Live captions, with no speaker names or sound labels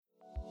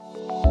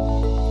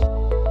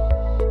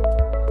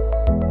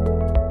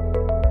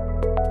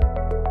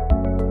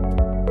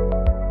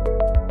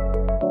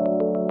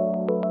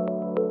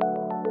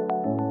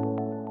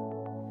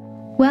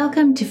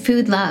Welcome to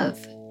Food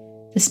Love,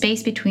 the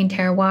space between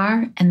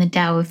terroir and the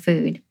Tao of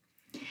food.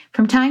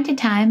 From time to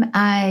time,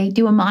 I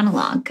do a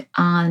monologue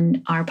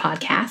on our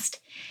podcast,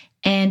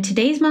 and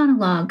today's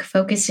monologue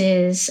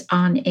focuses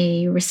on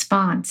a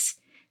response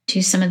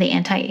to some of the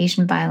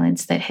anti-Asian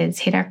violence that has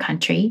hit our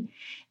country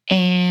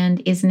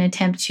and is an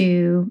attempt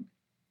to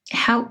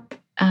help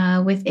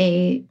with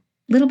a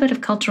little bit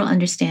of cultural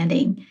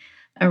understanding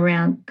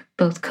around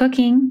both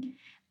cooking,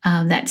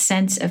 that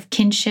sense of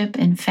kinship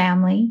and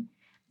family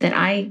that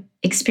I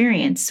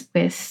experience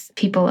with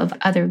people of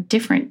other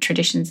different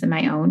traditions than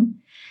my own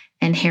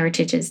and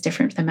heritages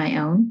different than my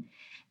own.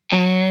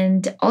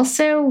 And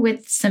also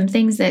with some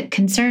things that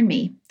concern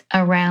me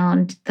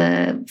around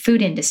the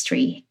food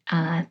industry,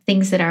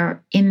 things that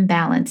are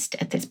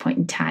imbalanced at this point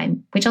in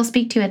time, which I'll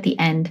speak to at the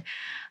end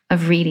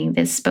of reading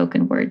this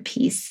spoken word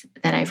piece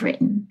that I've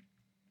written.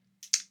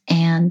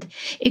 And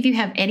if you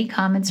have any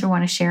comments or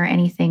want to share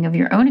anything of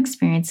your own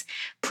experience,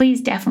 please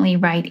definitely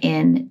write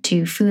in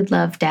to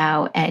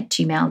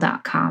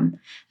foodlovedao@gmail.com.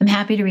 I'm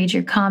happy to read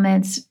your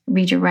comments,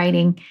 read your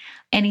writing,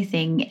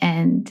 anything,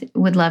 and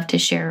would love to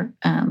share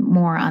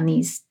more on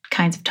these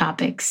kinds of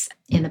topics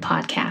in the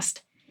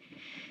podcast.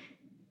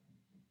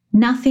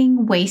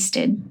 Nothing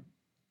wasted.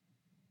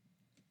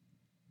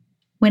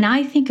 When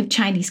I think of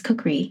Chinese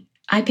cookery,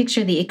 I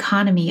picture the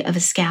economy of a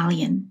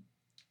scallion,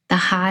 the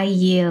high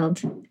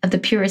yield of the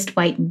purest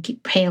white and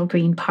pale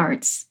green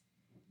parts,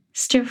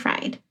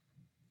 stir-fried,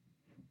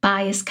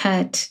 bias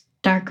cut,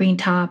 dark green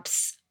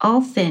tops,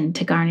 all thin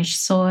to garnish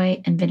soy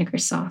and vinegar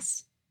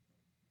sauce.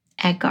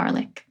 Add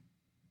garlic.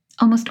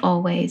 Almost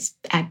always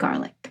add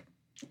garlic.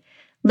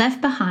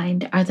 Left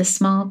behind are the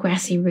small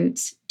grassy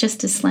roots,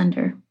 just as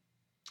slender.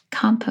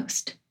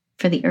 Compost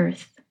for the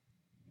earth.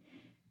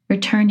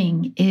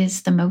 Returning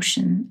is the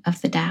motion of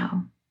the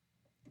Tao.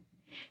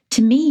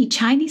 To me,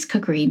 Chinese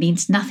cookery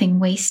means nothing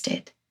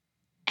wasted.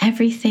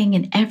 Everything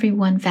and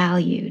everyone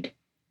valued.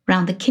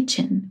 Round the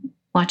kitchen,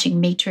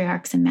 watching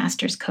matriarchs and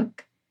masters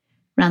cook.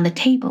 Round the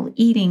table,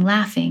 eating,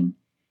 laughing.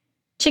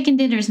 Chicken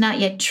dinner's not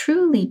yet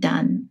truly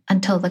done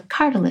until the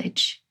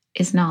cartilage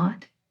is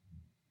gnawed.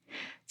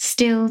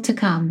 Still to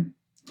come,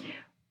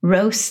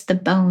 roast the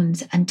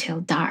bones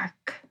until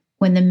dark,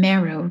 when the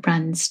marrow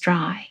runs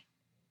dry.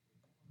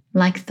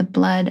 Like the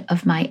blood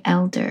of my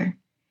elder,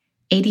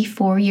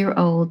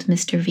 84-year-old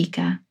Mr.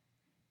 Vika,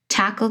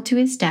 tackled to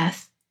his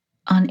death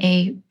on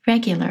a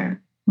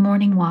regular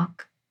morning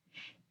walk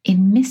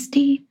in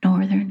misty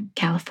Northern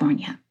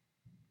California.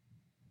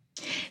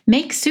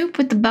 Make soup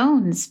with the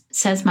bones,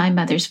 says my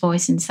mother's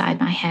voice inside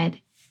my head.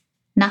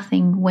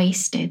 Nothing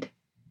wasted.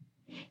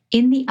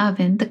 In the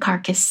oven, the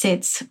carcass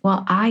sits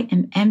while I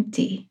am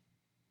empty,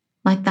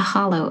 like the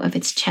hollow of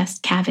its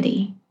chest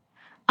cavity.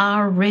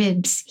 Our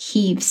ribs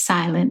heave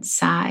silent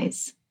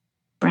sighs,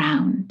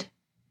 browned.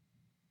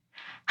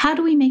 How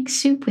do we make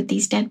soup with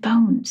these dead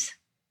bones?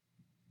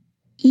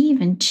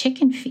 Even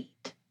chicken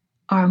feet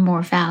are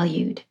more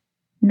valued,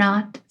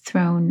 not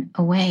thrown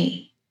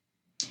away,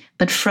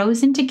 but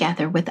frozen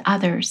together with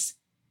others,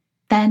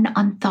 then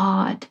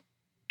unthawed,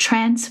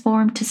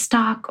 transformed to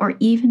stock, or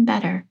even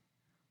better,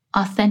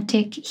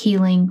 authentic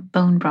healing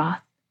bone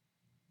broth.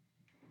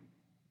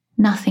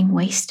 Nothing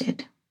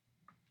wasted.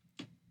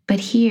 But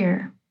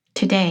here,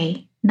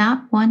 today,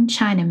 not one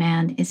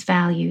Chinaman is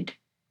valued.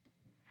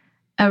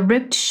 A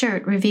ripped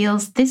shirt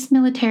reveals this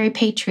military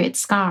patriot's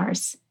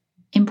scars,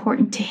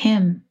 important to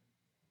him,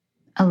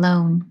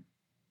 alone.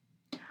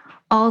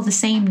 All the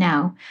same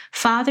now,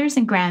 fathers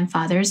and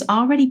grandfathers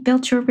already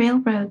built your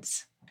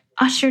railroads,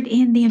 ushered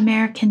in the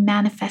American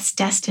manifest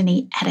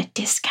destiny at a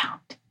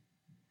discount.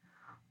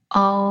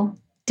 All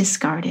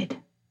discarded,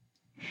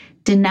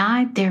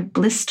 denied their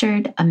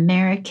blistered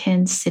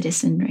American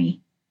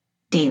citizenry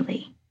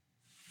daily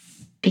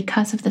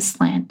because of the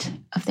slant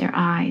of their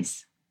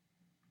eyes.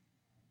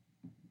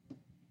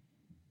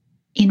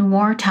 In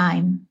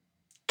wartime,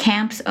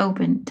 camps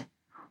opened,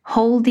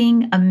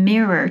 holding a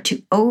mirror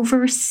to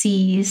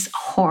overseas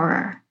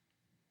horror,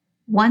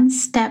 one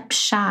step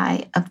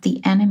shy of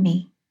the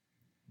enemy,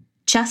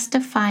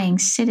 justifying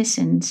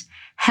citizens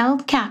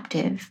held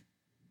captive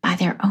by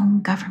their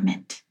own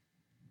government.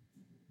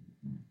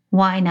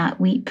 Why not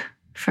weep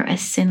for a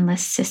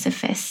sinless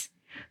Sisyphus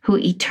who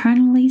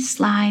eternally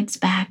slides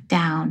back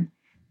down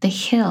the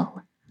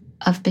hill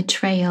of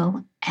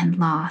betrayal and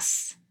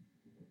loss?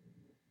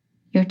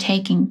 You're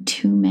taking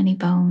too many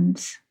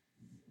bones.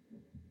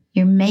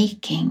 You're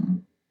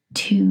making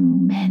too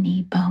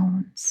many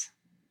bones.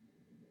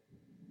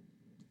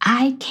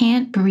 I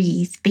can't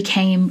breathe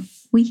became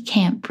we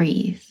can't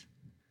breathe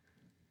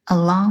a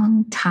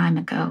long time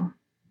ago.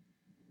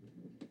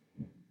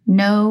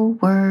 No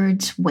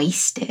words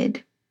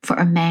wasted for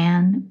a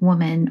man,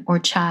 woman, or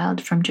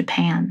child from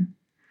Japan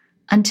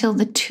until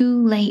the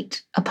too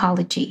late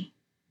apology.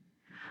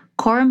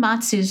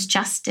 Korematsu's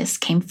justice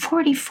came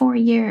 44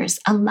 years,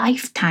 a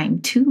lifetime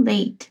too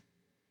late.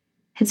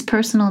 His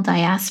personal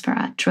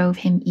diaspora drove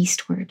him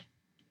eastward.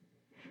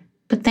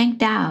 But thank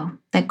Tao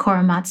that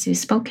Korematsu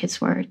spoke his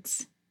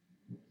words.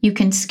 You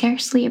can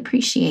scarcely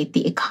appreciate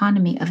the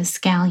economy of a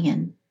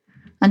scallion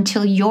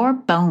until your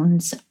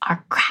bones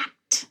are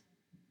cracked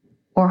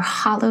or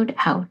hollowed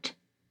out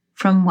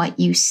from what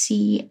you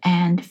see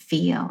and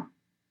feel.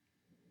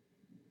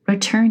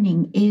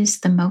 Returning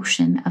is the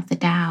motion of the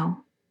Tao.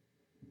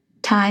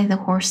 Tie the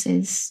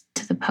horses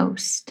to the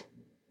post.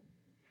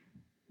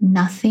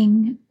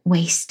 Nothing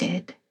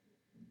wasted,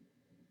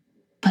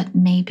 but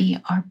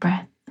maybe our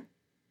breath.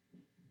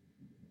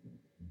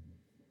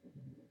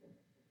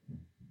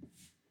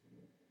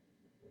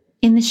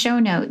 In the show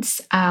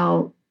notes,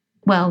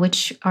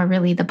 which are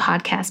really the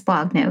podcast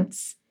blog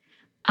notes,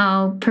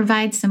 I'll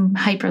provide some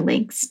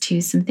hyperlinks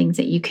to some things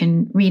that you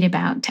can read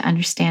about to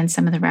understand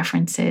some of the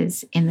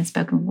references in the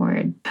spoken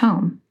word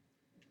poem.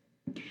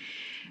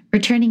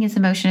 Returning is the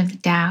motion of the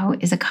Tao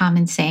is a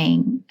common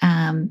saying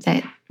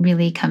that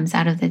really comes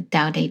out of the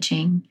Tao Te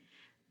Ching,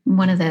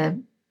 one of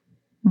the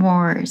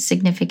more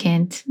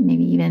significant,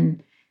 maybe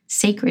even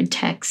sacred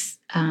texts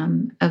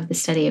of the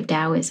study of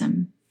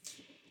Taoism.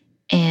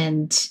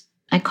 And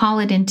I call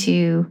it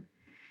into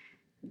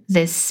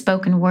this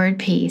spoken word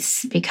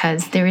piece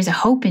because there is a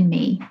hope in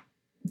me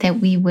that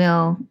we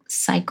will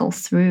cycle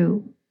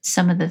through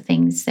some of the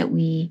things that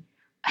we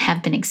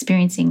have been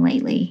experiencing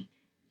lately.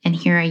 And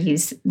here I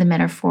use the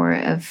metaphor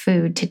of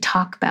food to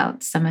talk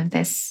about some of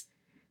this,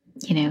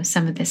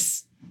 some of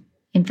this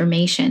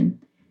information.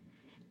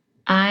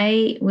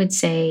 I would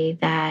say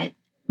that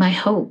my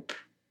hope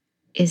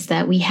is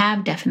that we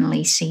have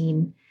definitely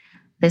seen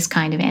this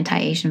kind of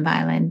anti-Asian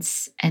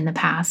violence in the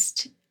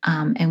past,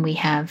 and we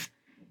have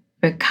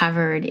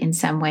recovered in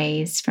some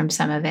ways from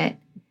some of it,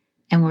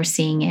 and we're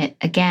seeing it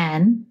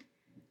again,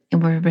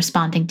 and we're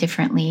responding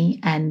differently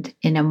and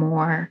in a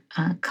more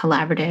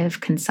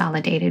collaborative,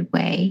 consolidated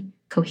way,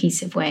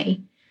 cohesive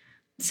way,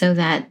 so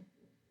that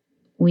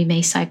we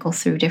may cycle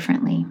through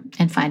differently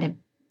and find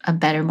a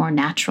better, more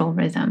natural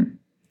rhythm.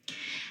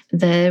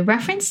 The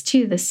reference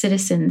to the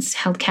citizens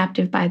held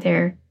captive by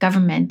their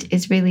government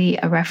is really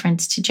a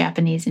reference to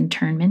Japanese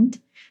internment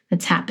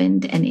that's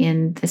happened, and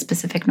in the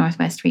Pacific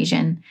Northwest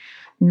region,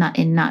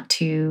 not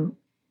too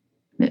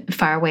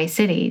faraway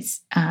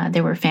cities,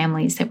 there were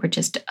families that were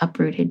just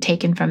uprooted,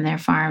 taken from their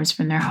farms,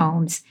 from their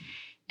homes,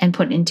 and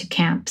put into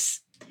camps.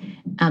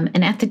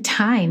 And at the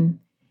time,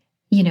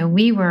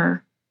 we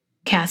were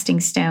casting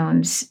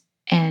stones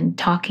and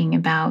talking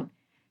about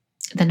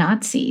the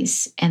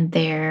Nazis and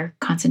their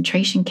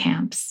concentration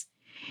camps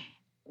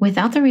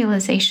without the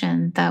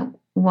realization that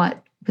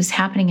what was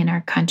happening in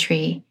our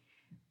country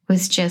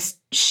was just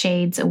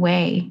shades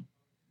away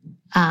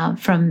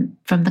from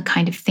the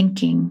kind of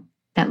thinking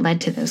that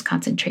led to those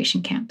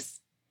concentration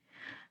camps.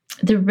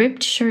 The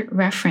ripped shirt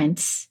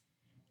reference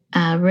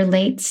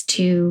relates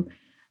to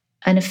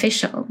an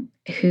official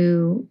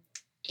who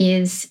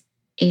is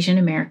Asian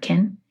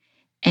American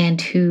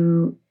and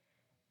who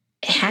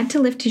had to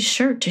lift his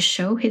shirt to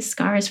show his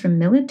scars from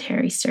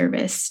military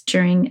service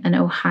during an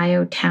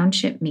Ohio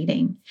township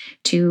meeting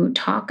to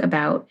talk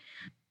about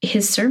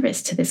his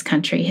service to this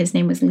country. His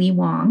name was Lee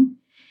Wong.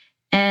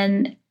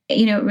 And,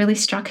 it really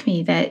struck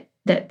me that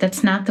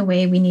that's not the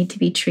way we need to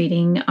be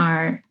treating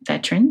our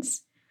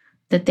veterans,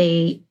 that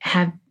they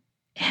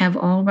have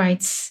all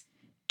rights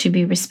to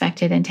be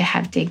respected and to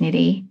have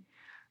dignity,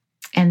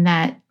 and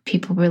that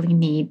people really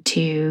need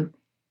to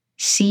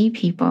see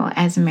people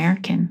as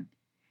American,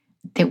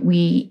 that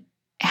we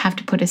have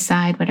to put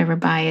aside whatever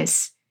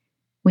bias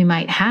we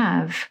might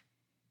have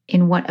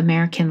in what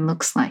American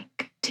looks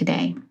like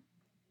today,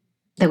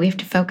 that we have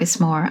to focus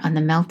more on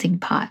the melting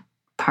pot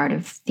part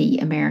of the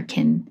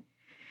American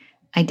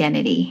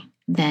identity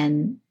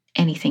than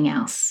anything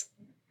else,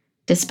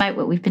 despite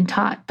what we've been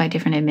taught by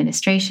different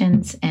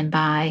administrations and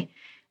by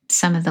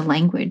some of the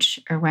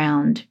language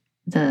around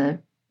the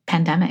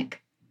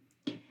pandemic.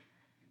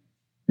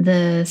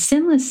 The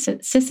sinless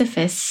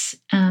Sisyphus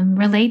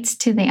relates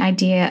to the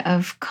idea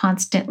of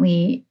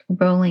constantly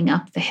rolling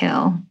up the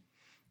hill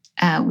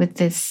with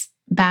this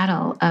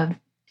battle of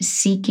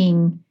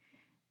seeking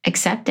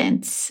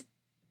acceptance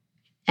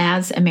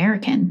as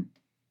American,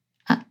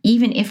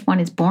 even if one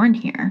is born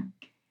here.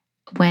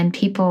 When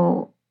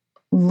people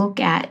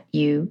look at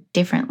you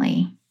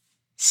differently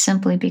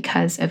simply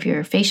because of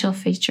your facial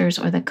features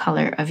or the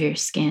color of your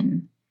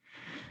skin.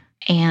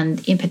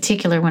 And in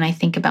particular, when I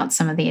think about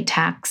some of the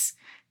attacks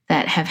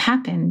that have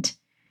happened,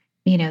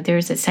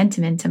 there's a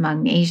sentiment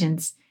among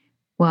Asians,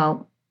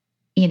 well,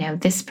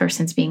 this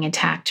person's being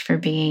attacked for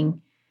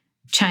being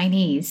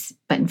Chinese,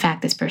 but in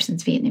fact, this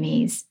person's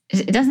Vietnamese.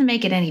 It doesn't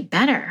make it any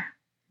better.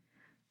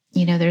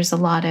 There's a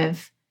lot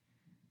of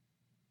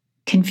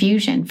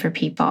confusion for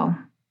people,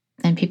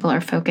 and people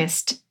are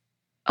focused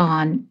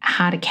on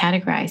how to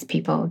categorize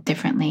people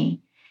differently.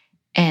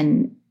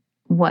 And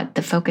what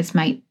the focus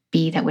might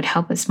be that would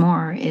help us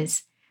more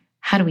is,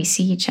 how do we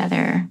see each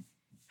other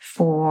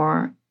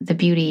for the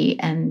beauty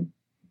and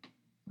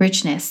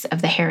richness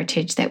of the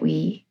heritage that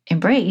we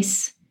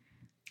embrace,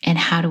 and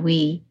how do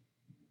we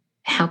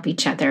help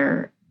each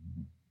other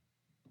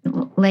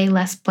lay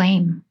less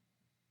blame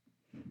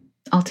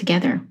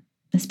altogether,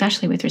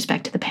 especially with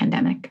respect to the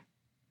pandemic.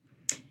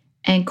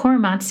 And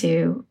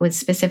Korematsu was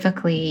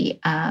specifically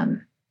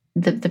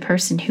the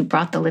person who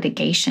brought the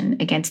litigation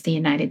against the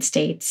United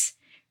States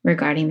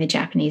regarding the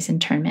Japanese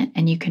internment.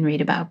 And you can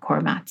read about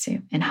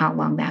Korematsu and how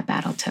long that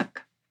battle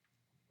took.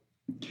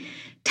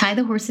 Tie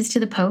the horses to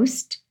the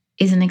post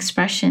is an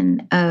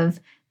expression of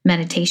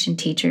meditation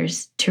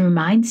teachers to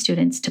remind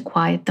students to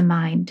quiet the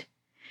mind.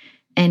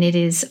 And it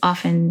is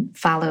often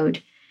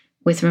followed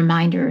with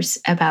reminders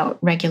about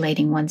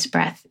regulating one's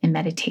breath in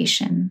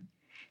meditation.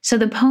 So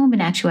the poem,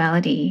 in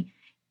actuality,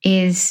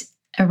 is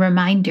a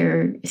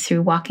reminder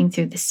through walking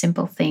through the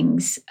simple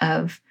things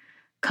of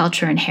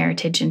culture and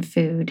heritage and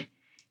food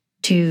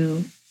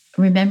to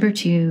remember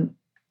to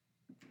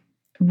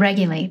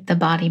regulate the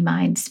body,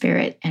 mind,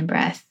 spirit, and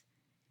breath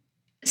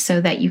so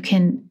that you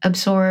can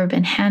absorb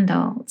and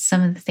handle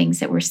some of the things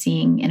that we're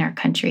seeing in our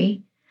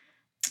country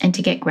and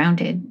to get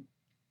grounded.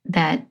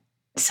 That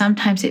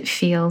sometimes it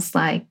feels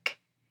like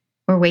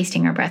we're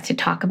wasting our breath to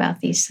talk about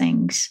these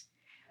things,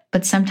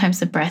 but sometimes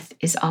the breath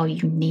is all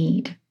you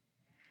need.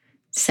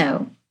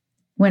 So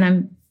when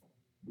I'm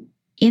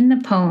in the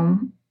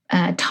poem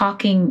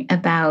talking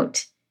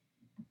about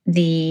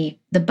the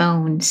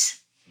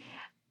bones,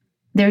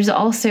 there's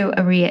also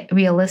a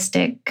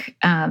realistic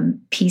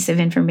piece of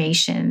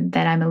information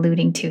that I'm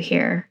alluding to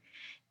here,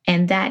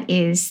 and that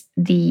is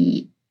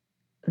the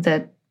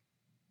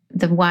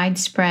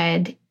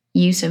widespread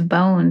use of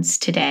bones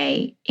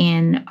today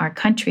in our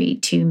country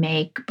to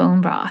make bone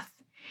broth.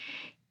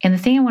 And the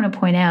thing I want to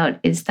point out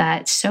is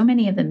that so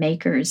many of the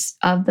makers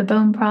of the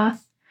bone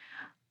broth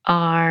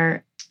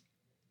are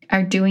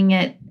doing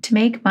it to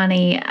make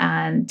money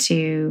and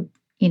to,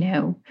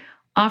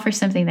 offer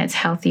something that's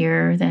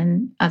healthier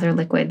than other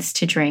liquids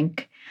to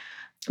drink.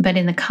 But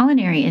in the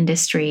culinary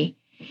industry,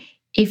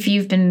 if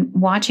you've been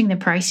watching the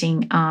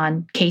pricing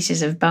on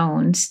cases of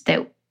bones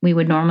that we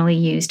would normally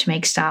use to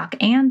make stock,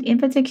 and in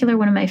particular,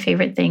 one of my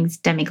favorite things,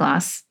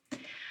 demi-glace,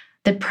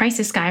 the price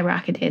has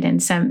skyrocketed.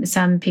 And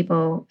some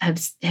people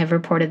have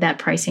reported that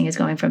pricing is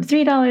going from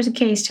 $3 a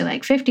case to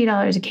like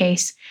 $50 a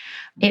case.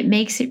 It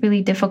makes it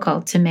really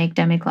difficult to make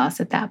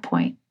demi-glace at that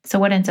point. So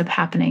what ends up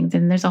happening,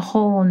 then there's a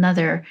whole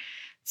nother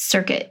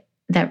circuit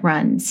that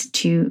runs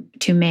to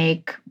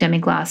make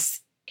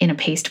demi-glace in a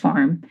paste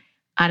form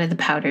out of the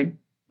powdered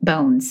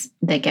bones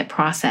that get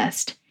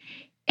processed.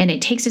 And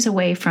it takes us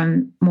away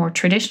from more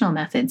traditional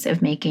methods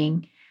of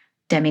making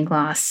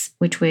demi-glace,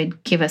 which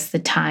would give us the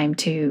time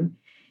to,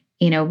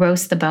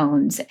 roast the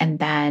bones and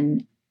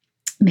then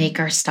make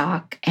our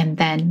stock and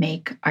then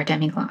make our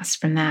demi-glace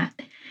from that.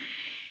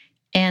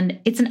 And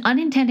it's an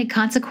unintended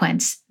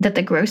consequence that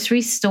the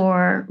grocery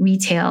store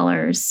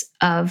retailers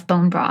of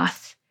bone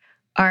broth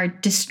are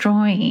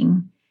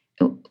destroying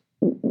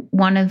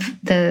one of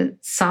the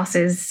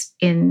sauces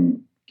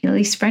in at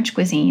least French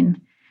cuisine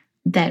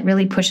that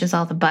really pushes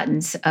all the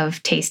buttons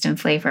of taste and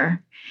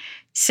flavor.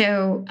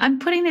 So I'm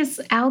putting this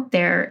out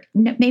there.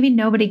 Maybe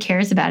nobody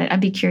cares about it. I'd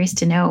be curious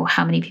to know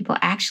how many people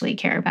actually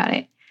care about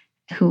it,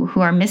 who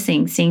are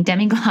missing seeing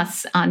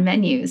demi-glace on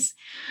menus,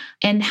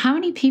 and how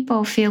many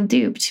people feel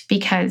duped.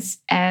 Because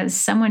as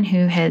someone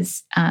who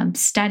has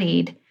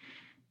studied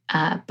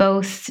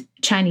both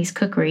Chinese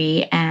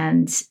cookery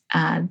and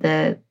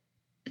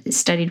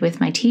studied with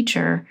my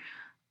teacher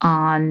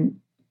on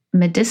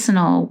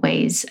medicinal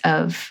ways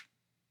of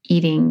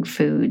eating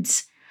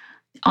foods,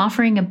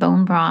 offering a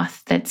bone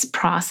broth that's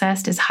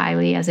processed as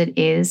highly as it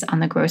is on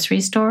the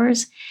grocery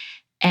stores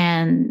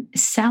and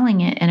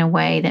selling it in a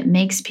way that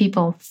makes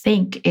people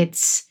think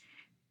it's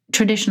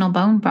traditional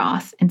bone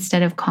broth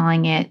instead of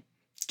calling it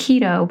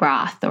keto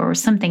broth or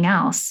something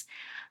else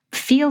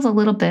feels a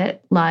little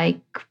bit like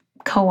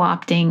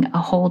co-opting a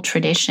whole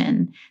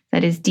tradition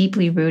that is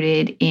deeply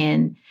rooted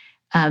in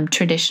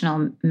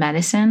traditional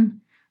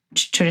medicine,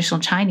 traditional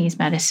Chinese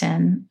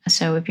medicine.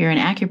 So if you're an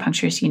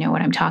acupuncturist, you know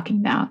what I'm talking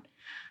about.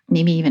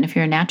 Maybe even if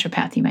you're a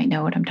naturopath, you might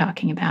know what I'm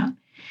talking about.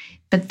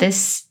 But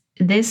this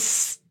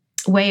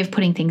way of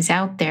putting things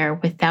out there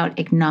without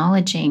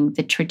acknowledging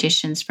the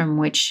traditions from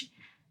which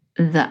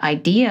the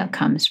idea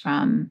comes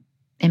from,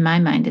 in my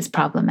mind, is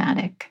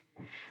problematic.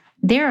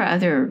 There are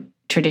other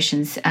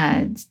traditions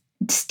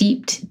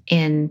steeped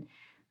in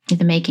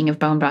the making of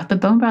bone broth, but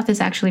bone broth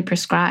is actually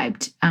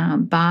prescribed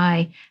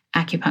by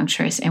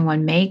acupuncturists, and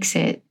one makes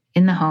it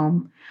in the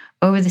home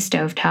over the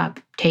stovetop,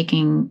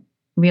 taking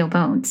real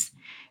bones,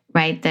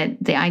 right?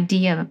 That the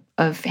idea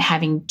of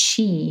having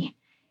qi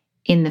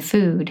in the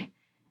food,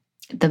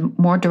 the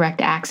more direct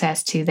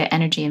access to the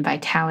energy and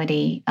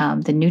vitality,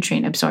 the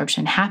nutrient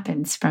absorption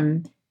happens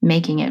from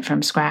making it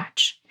from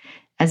scratch,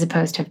 as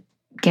opposed to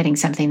getting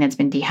something that's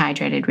been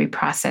dehydrated,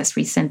 reprocessed,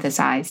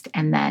 resynthesized,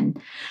 and then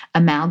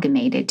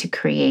amalgamated to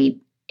create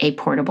a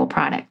portable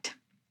product.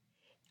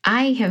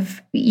 I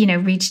have,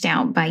 reached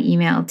out by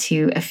email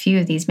to a few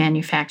of these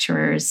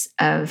manufacturers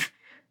of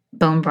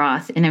bone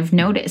broth, and I've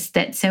noticed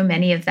that so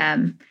many of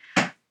them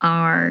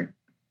are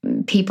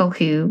people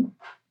who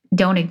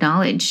don't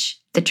acknowledge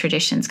the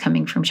traditions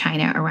coming from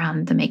China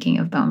around the making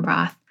of bone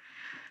broth.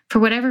 For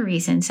whatever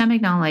reason, some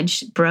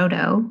acknowledge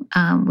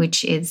brodo,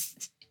 which is,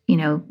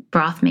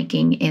 broth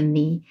making in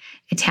the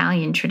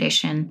Italian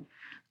tradition.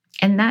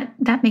 And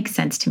that makes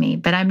sense to me,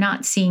 but I'm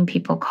not seeing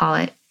people call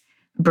it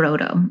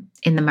brodo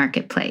in the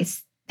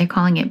marketplace. They're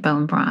calling it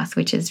bone broth,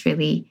 which is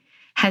really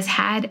has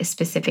had a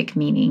specific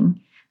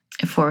meaning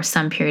for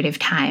some period of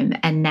time,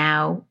 and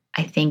now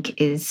I think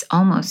is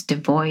almost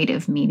devoid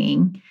of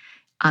meaning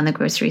on the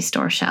grocery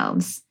store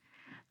shelves.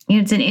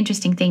 It's an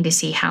interesting thing to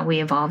see how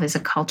we evolve as a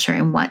culture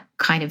and what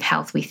kind of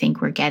health we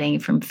think we're getting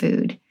from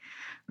food.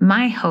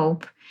 My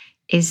hope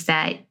is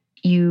that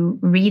you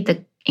read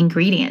the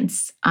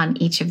ingredients on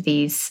each of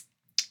these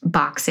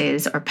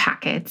boxes or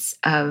packets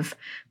of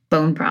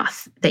bone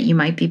broth that you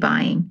might be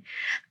buying,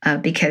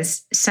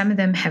 because some of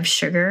them have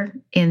sugar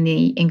in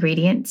the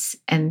ingredients,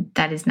 and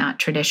that is not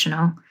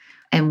traditional.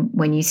 And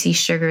when you see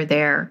sugar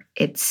there,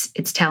 it's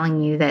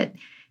telling you that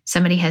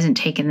somebody hasn't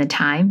taken the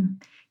time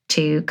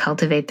to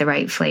cultivate the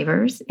right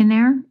flavors in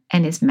there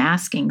and is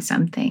masking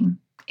something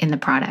in the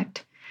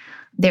product.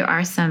 There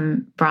are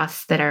some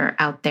broths that are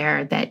out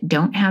there that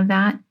don't have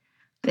that.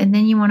 And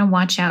then you want to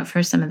watch out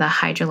for some of the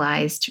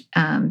hydrolyzed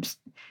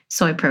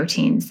soy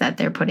proteins that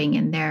they're putting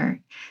in there.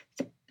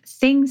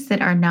 Things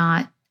that are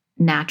not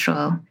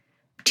natural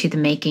to the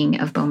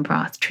making of bone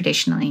broth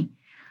traditionally,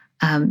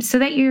 so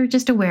that you're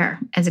just aware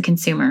as a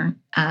consumer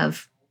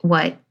of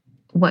what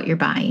you're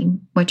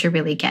buying, what you're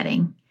really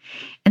getting.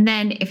 And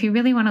then if you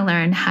really want to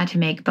learn how to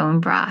make bone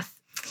broth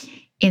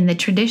in the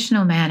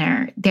traditional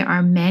manner, there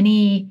are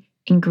many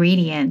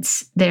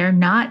ingredients that are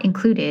not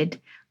included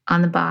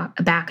on the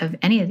back of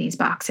any of these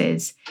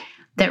boxes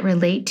that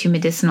relate to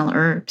medicinal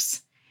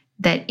herbs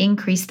that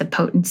increase the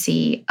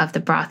potency of the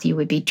broth you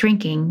would be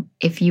drinking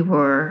if you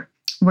were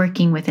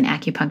working with an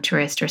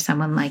acupuncturist or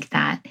someone like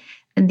that.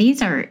 And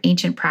these are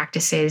ancient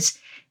practices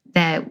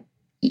that,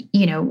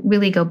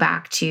 really go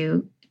back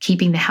to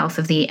keeping the health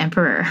of the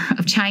emperor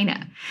of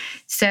China.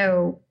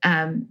 So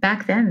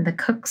back then, the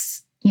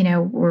cooks,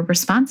 were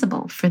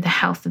responsible for the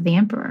health of the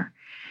emperor.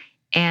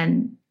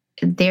 And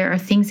there are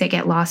things that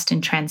get lost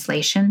in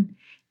translation.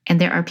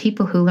 And there are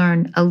people who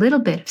learn a little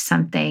bit of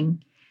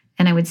something.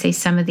 And I would say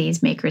some of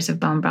these makers of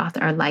bone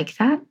broth are like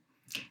that,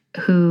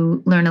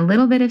 who learn a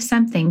little bit of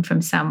something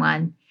from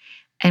someone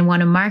and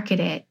want to market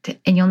it.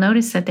 And you'll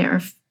notice that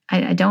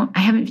I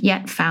haven't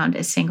yet found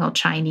a single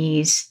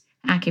Chinese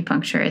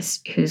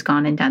acupuncturist who's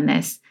gone and done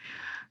this,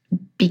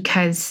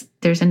 because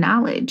there's a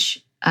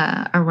knowledge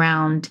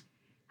around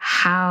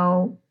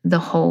how the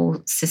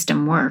whole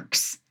system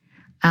works,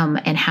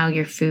 and how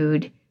your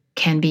food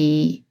can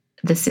be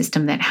the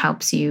system that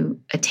helps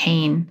you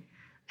attain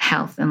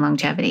health and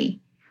longevity.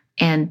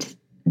 And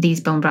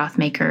these bone broth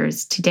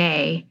makers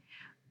today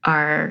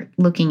are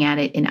looking at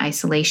it in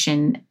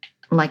isolation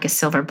like a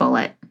silver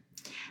bullet,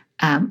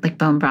 like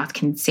bone broth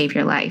can save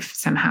your life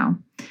somehow.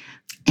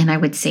 And I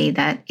would say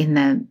that in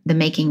the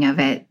making of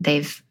it,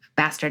 they've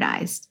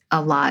bastardized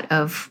a lot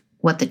of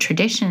what the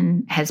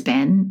tradition has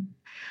been,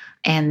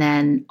 and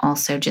then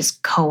also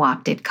just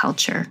co-opted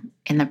culture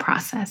in the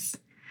process.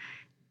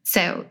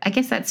 So I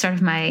guess that's sort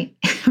of my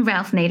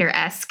Ralph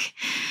Nader-esque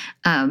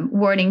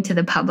warning to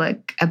the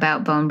public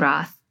about bone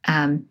broth.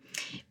 When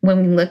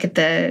we look at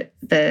the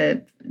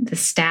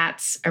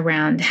stats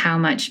around how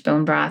much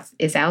bone broth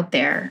is out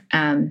there,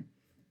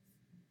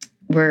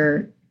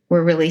 we're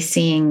really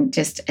seeing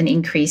just an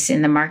increase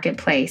in the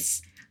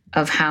marketplace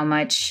of how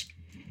much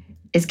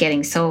is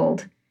getting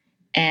sold.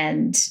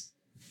 And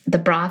the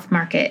broth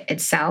market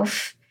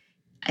itself,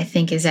 I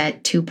think, is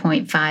at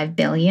 2.5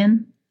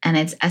 billion, and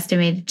it's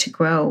estimated to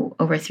grow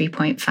over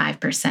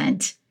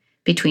 3.5%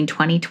 between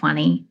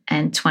 2020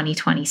 and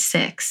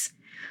 2026.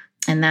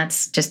 And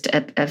that's just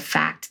a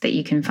fact that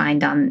you can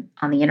find on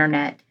the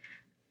internet.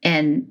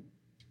 And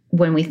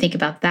when we think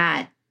about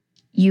that,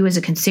 you as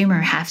a consumer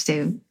have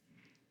to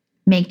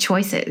make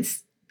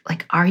choices.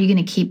 Like, are you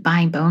going to keep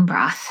buying bone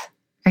broth?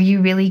 Are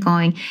you really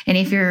going? And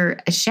if you're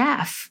a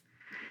chef,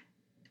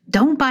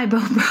 don't buy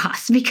bone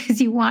broth, because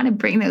you want to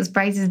bring those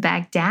prices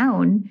back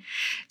down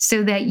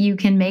so that you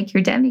can make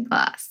your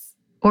demi-glace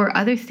or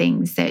other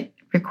things that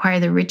require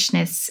the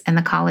richness and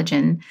the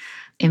collagen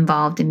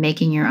involved in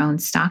making your own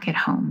stock at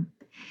home.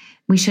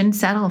 We shouldn't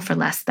settle for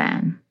less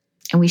than,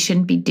 and we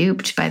shouldn't be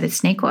duped by the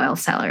snake oil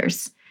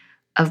sellers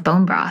of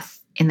bone broth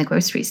in the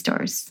grocery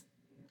stores.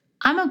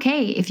 I'm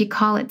okay if you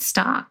call it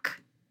stock,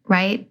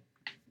 right?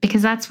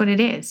 Because that's what it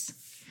is.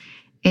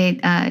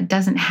 It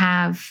doesn't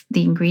have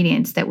the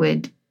ingredients that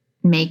would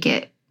make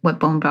it what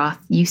bone broth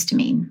used to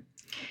mean.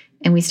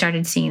 And we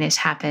started seeing this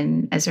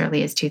happen as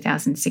early as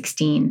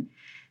 2016,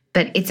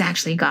 but it's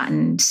actually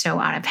gotten so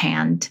out of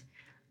hand.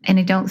 And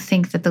I don't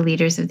think that the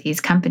leaders of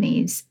these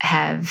companies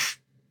have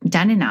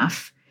done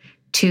enough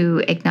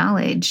to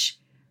acknowledge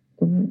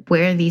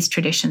where these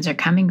traditions are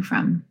coming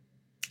from,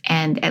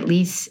 and at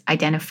least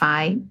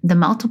identify the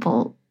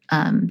multiple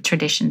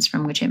traditions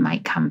from which it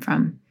might come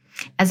from,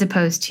 as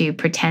opposed to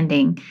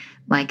pretending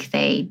like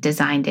they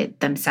designed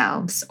it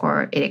themselves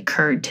or it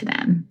occurred to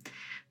them.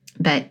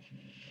 But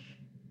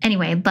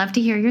anyway, I'd love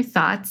to hear your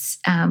thoughts.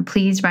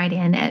 Please write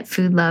in at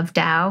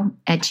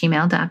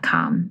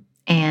foodlovedao@gmail.com.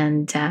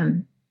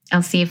 And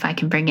I'll see if I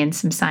can bring in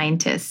some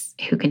scientists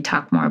who can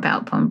talk more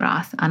about bone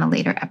broth on a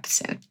later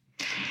episode.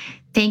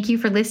 Thank you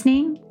for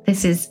listening.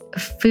 This is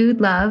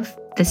Food Love,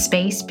 the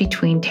space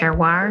between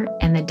terroir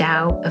and the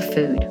Tao of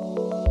food.